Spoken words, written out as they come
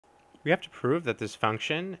We have to prove that this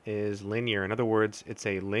function is linear. In other words, it's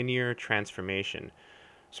a linear transformation.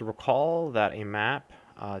 So recall that a map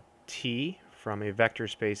T from a vector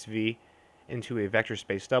space V into a vector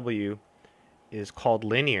space W is called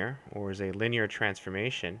linear, or is a linear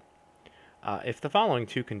transformation, if the following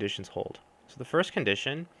two conditions hold. So the first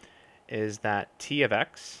condition is that T of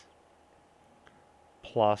x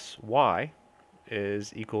plus y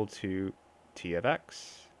is equal to T of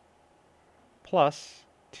x plus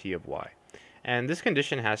T of y. And this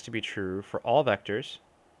condition has to be true for all vectors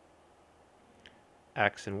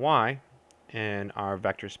x and y in our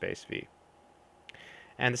vector space V.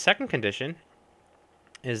 And the second condition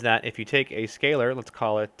is that if you take a scalar, let's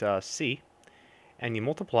call it c, and you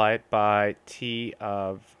multiply it by T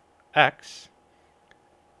of x,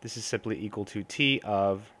 this is simply equal to T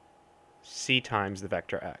of c times the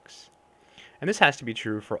vector x. And this has to be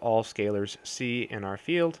true for all scalars c in our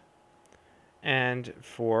field and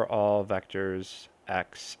for all vectors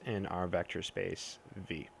x in our vector space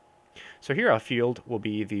V. So here our field will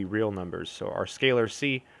be the real numbers. So our scalar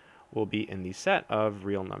c will be in the set of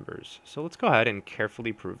real numbers. So let's go ahead and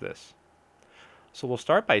carefully prove this. So we'll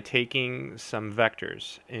start by taking some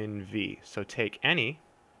vectors in V. So take any,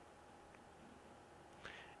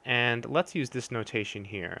 and let's use this notation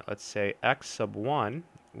here. Let's say x sub 1,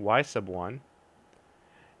 y sub 1,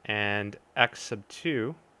 and x sub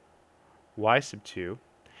 2, y sub 2.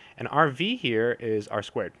 And our v here is r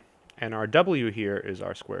squared, and our w here is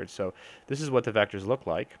r squared. So this is what the vectors look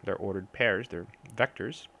like. They're ordered pairs, they're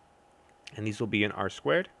vectors, and these will be in r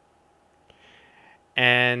squared.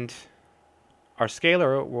 And our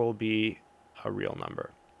scalar will be a real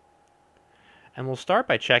number. And we'll start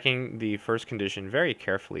by checking the first condition very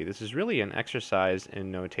carefully. This is really an exercise in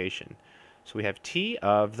notation. So we have T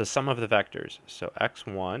of the sum of the vectors. So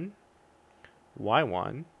x1,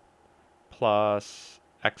 y1, plus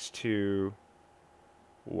x2,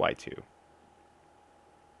 y2.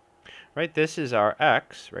 Right, this is our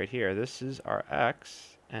x right here. This is our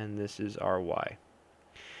x, and this is our y.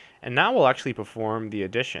 And now we'll actually perform the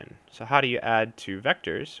addition. So how do you add two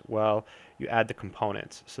vectors? Well, you add the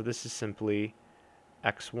components. So this is simply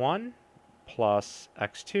x1 plus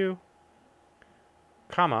x2,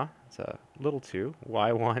 comma, it's a little 2,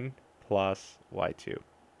 y1 plus y2.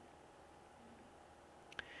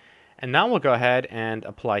 And now we'll go ahead and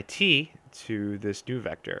apply t to this new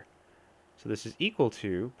vector. So this is equal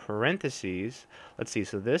to parentheses. Let's see,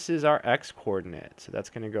 so this is our x coordinate. So that's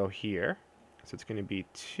going to go here. So it's going to be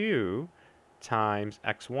 2 times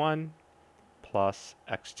x1 plus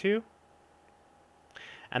x2.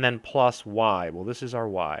 And then plus y. Well, this is our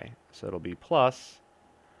y. So it'll be plus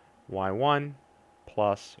y1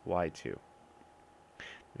 plus y2. We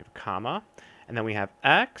have a comma. And then we have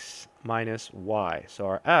x minus y. So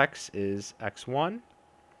our x is x1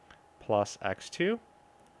 plus x2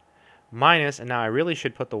 minus, and now I really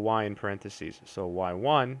should put the y in parentheses. So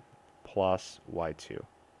y1 plus y2.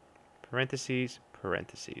 Parentheses,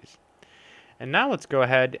 parentheses. And now let's go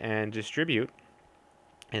ahead and distribute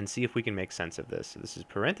and see if we can make sense of this. So this is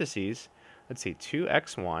parentheses. Let's see,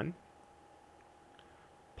 2x1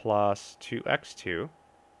 plus 2x2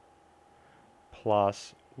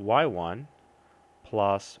 plus y1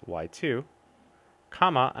 plus y2,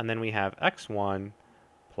 comma, and then we have x1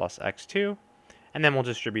 plus x2, and then we'll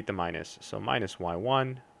distribute the minus. So minus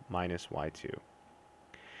y1 minus y2.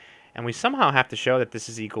 And we somehow have to show that this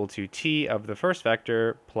is equal to t of the first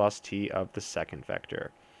vector plus t of the second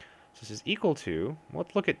vector. So this is equal to,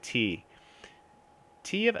 let's look at t.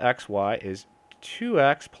 T of xy is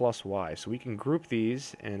 2x plus y. So we can group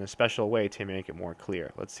these in a special way to make it more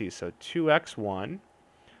clear. Let's see, so 2x1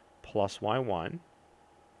 plus y1.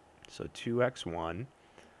 So 2x1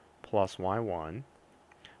 plus y1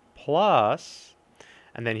 plus,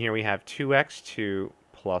 and then here we have 2x2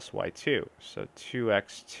 plus y2. So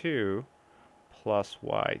 2x2 plus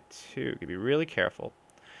y2. You can be really careful.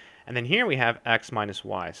 And then here we have x minus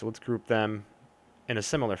y. So let's group them in a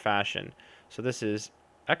similar fashion. So this is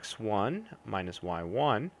x1 minus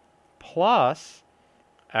y1 plus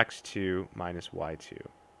x2 minus y2.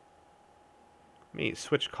 Let me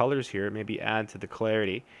switch colors here, maybe add to the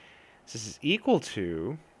clarity. So this is equal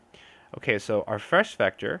to, okay, so our first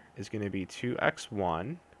vector is going to be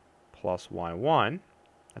 2x1 plus y1.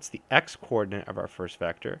 That's the x coordinate of our first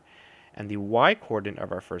vector. And the y coordinate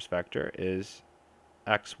of our first vector is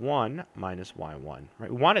x1 minus y1.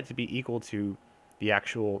 Right? We want it to be equal to the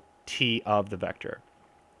actual t of the vector.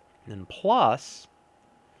 And then plus,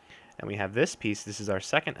 and we have this piece, this is our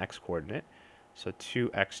second x coordinate. So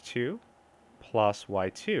 2x2 plus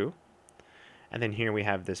y2. And then here we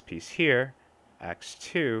have this piece here,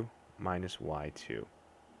 x2 minus y2.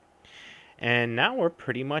 And now we're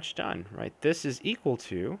pretty much done, right? This is equal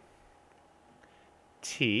to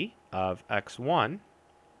t of x1,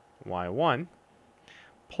 y1,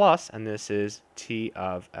 plus, and this is t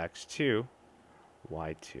of x2,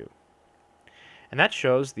 y2. And that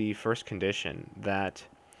shows the first condition that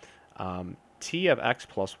t of x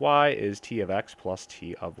plus y is t of x plus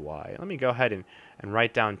t of y. Let me go ahead and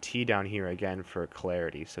write down t down here again for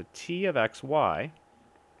clarity. So t of xy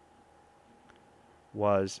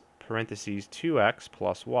was parentheses 2x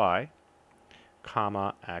plus y,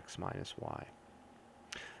 comma, x minus y.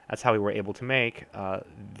 That's how we were able to make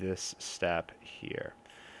this step here.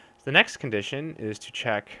 So the next condition is to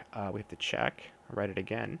check, we have to check, I'll write it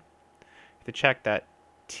again, we have to check that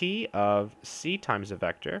t of c times a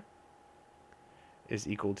vector is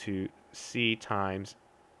equal to c times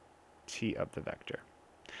t of the vector.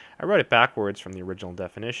 I wrote it backwards from the original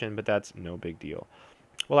definition, but that's no big deal.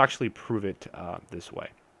 We'll actually prove it this way.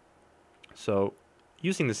 So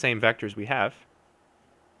using the same vectors we have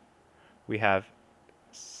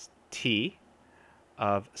t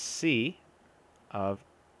of c of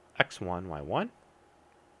x1, y1.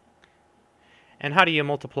 And how do you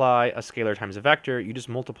multiply a scalar times a vector? You just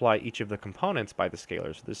multiply each of the components by the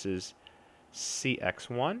scalar. So this is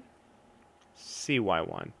cx1,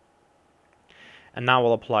 cy1. And now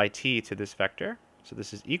we'll apply t to this vector. So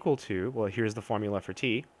this is equal to, well, here's the formula for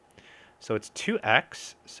t. So it's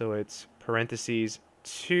 2x, so it's parentheses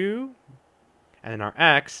 2, and then our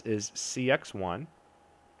x is cx1. And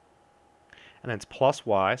then it's plus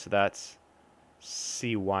y, so that's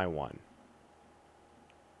cy1.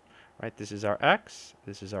 Right, this is our x,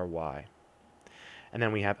 this is our y. And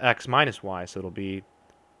then we have x minus y, so it'll be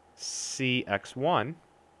cx1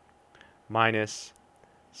 minus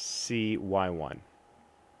cy1.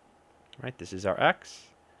 Right, this is our x,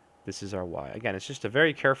 this is our y. Again, it's just a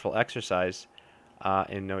very careful exercise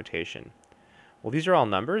in notation. Well, these are all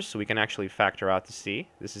numbers, so we can actually factor out the c.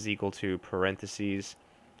 This is equal to parentheses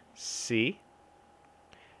c,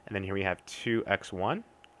 and then here we have 2x1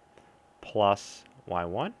 plus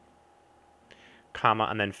y1, comma,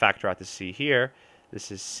 and then factor out the c here.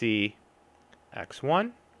 This is c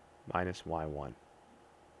x1 minus y1.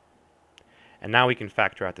 And now we can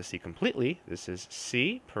factor out the c completely. This is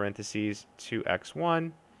c, parentheses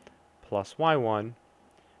 2x1 plus y1,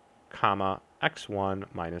 comma, x1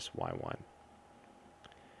 minus y1.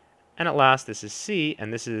 And at last, this is c,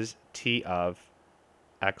 and this is t of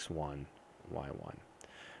x1, y1.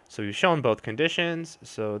 So we've shown both conditions,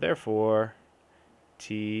 so therefore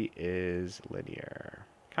t is linear.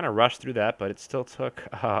 Kind of rushed through that, but it still took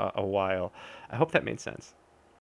a while. I hope that made sense.